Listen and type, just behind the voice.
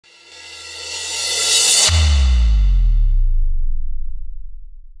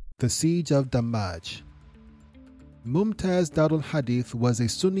The Siege of Damaj. Mumtaz Darul Hadith was a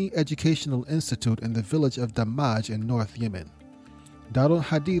Sunni educational institute in the village of Dammaj in North Yemen. Darul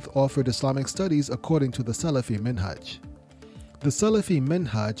Hadith offered Islamic studies according to the Salafi minhaj. The Salafi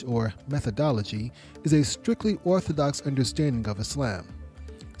minhaj, or methodology, is a strictly orthodox understanding of Islam.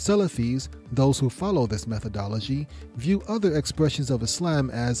 Salafis, those who follow this methodology, view other expressions of Islam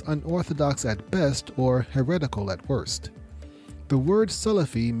as unorthodox at best or heretical at worst. The word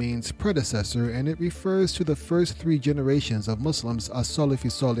Salafi means predecessor, and it refers to the first three generations of Muslims as Salafi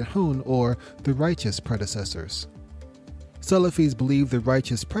Salihun, or the righteous predecessors. Salafis believe the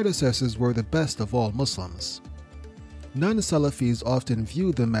righteous predecessors were the best of all Muslims. Non-Salafis often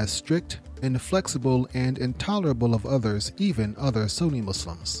view them as strict, inflexible, and intolerable of others, even other Sunni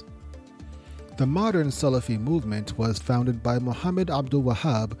Muslims. The modern Salafi movement was founded by Muhammad Abdul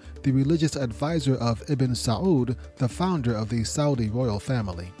Wahhab, the religious advisor of Ibn Saud, the founder of the Saudi royal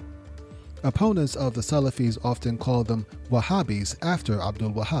family. Opponents of the Salafis often call them Wahhabis after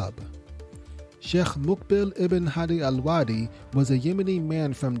Abdul Wahhab. Sheikh Muqbil ibn Hadi al-Wadi was a Yemeni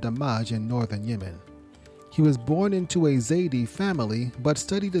man from Dammaj in northern Yemen. He was born into a Zaydi family but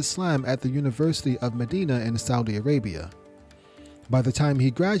studied Islam at the University of Medina in Saudi Arabia. By the time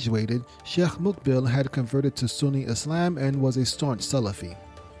he graduated, Sheikh Muqbil had converted to Sunni Islam and was a staunch Salafi.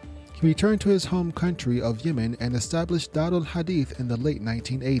 He returned to his home country of Yemen and established Darul Hadith in the late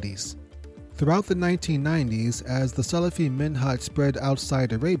 1980s. Throughout the 1990s, as the Salafi minhaj spread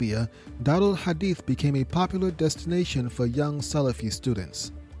outside Arabia, Darul Hadith became a popular destination for young Salafi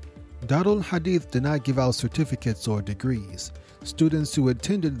students. Darul Hadith did not give out certificates or degrees. Students who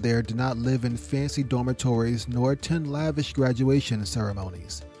attended there did not live in fancy dormitories nor attend lavish graduation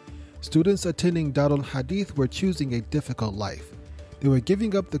ceremonies. Students attending Darul Hadith were choosing a difficult life. They were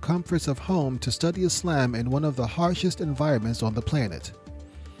giving up the comforts of home to study Islam in one of the harshest environments on the planet.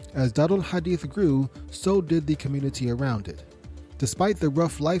 As Darul Hadith grew, so did the community around it. Despite the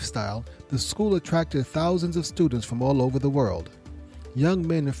rough lifestyle, the school attracted thousands of students from all over the world. Young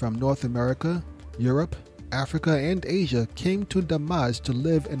men from North America, Europe, Africa, and Asia came to Dammaj to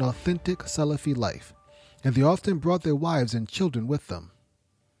live an authentic Salafi life, and they often brought their wives and children with them.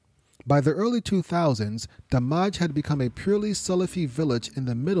 By the early 2000s, Dammaj had become a purely Salafi village in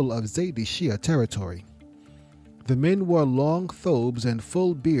the middle of Zaydi Shia territory. The men wore long thobes and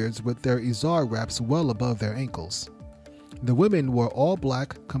full beards with their izar wraps well above their ankles. The women wore all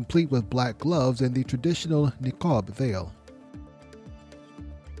black, complete with black gloves and the traditional niqab veil.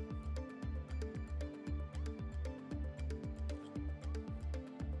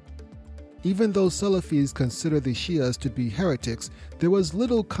 Even though Salafis consider the Shias to be heretics, there was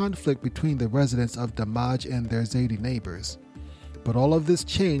little conflict between the residents of Dammaj and their Zaydi neighbors. But all of this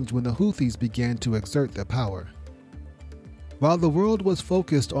changed when the Houthis began to exert their power. While the world was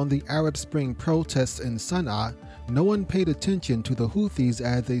focused on the Arab Spring protests in Sana'a, no one paid attention to the Houthis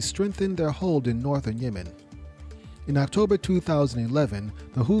as they strengthened their hold in northern Yemen. In October 2011,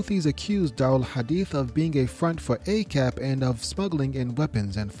 the Houthis accused Darul Hadith of being a front for ACAP and of smuggling in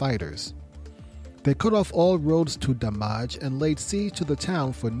weapons and fighters. They cut off all roads to Dammaj and laid siege to the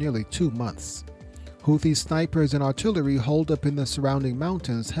town for nearly 2 months. Houthi snipers and artillery holed up in the surrounding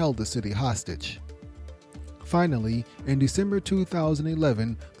mountains held the city hostage. Finally, in December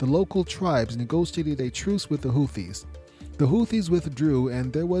 2011, the local tribes negotiated a truce with the Houthis. The Houthis withdrew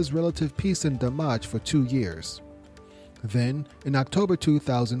and there was relative peace in Dammaj for 2 years. Then, in October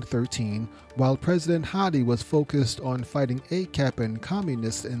 2013, while President Hadi was focused on fighting ACAP and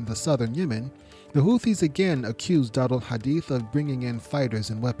communists in the southern Yemen, the Houthis again accused Darul Hadith of bringing in fighters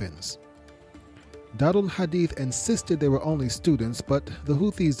and weapons. Darul Hadith insisted they were only students, but the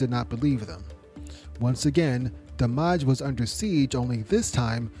Houthis did not believe them. Once again, Dammaj was under siege, only this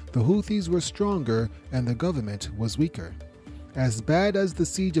time the Houthis were stronger and the government was weaker. As bad as the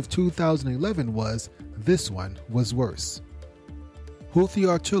siege of 2011 was, this one was worse. Houthi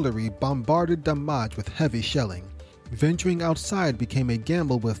artillery bombarded Dammaj with heavy shelling. Venturing outside became a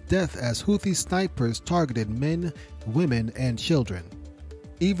gamble with death as Houthi snipers targeted men, women, and children.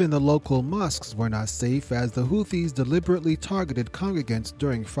 Even the local mosques were not safe as the Houthis deliberately targeted congregants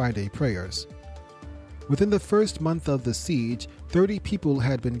during Friday prayers. Within the first month of the siege, 30 people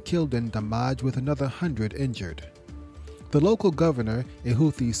had been killed in Dammaj with another 100 injured. The local governor, a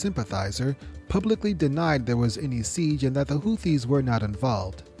Houthi sympathizer, publicly denied there was any siege and that the Houthis were not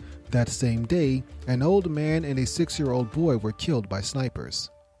involved. That same day, an old man and a 6-year-old boy were killed by snipers.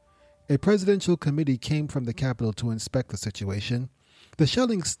 A presidential committee came from the capital to inspect the situation. The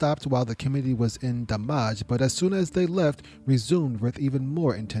shelling stopped while the committee was in Dammaj, but as soon as they left, resumed with even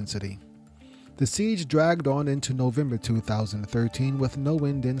more intensity. The siege dragged on into November 2013 with no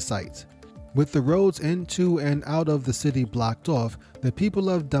end in sight. With the roads into and out of the city blocked off, the people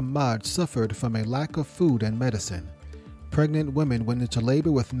of Dammaj suffered from a lack of food and medicine. Pregnant women went into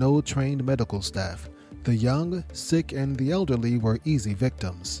labor with no trained medical staff. The young, sick, and the elderly were easy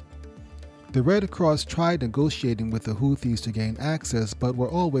victims. The Red Cross tried negotiating with the Houthis to gain access but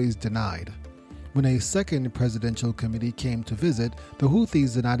were always denied. When a second presidential committee came to visit, the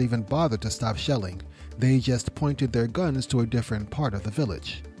Houthis did not even bother to stop shelling. They just pointed their guns to a different part of the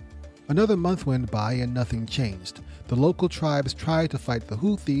village. Another month went by and nothing changed. The local tribes tried to fight the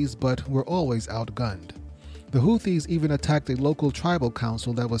Houthis but were always outgunned. The Houthis even attacked a local tribal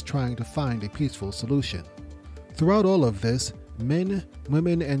council that was trying to find a peaceful solution. Throughout all of this, men,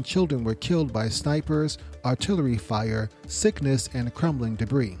 women, and children were killed by snipers, artillery fire, sickness, and crumbling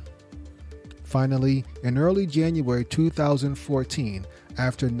debris. Finally, in early January 2014,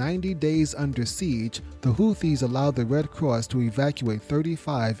 after 90 days under siege, the Houthis allowed the Red Cross to evacuate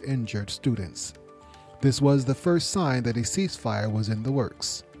 35 injured students. This was the first sign that a ceasefire was in the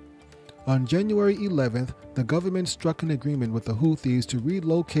works. On January 11th, the government struck an agreement with the Houthis to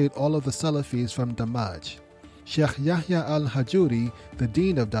relocate all of the Salafis from Dammaj. Sheikh Yahya al-Hajuri, the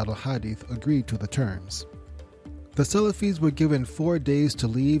dean of Dar al-Hadith, agreed to the terms. The Salafis were given 4 days to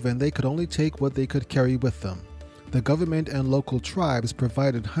leave and they could only take what they could carry with them. The government and local tribes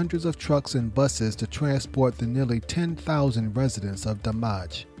provided hundreds of trucks and buses to transport the nearly 10,000 residents of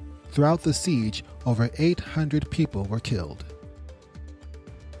Dammaj. Throughout the siege, over 800 people were killed.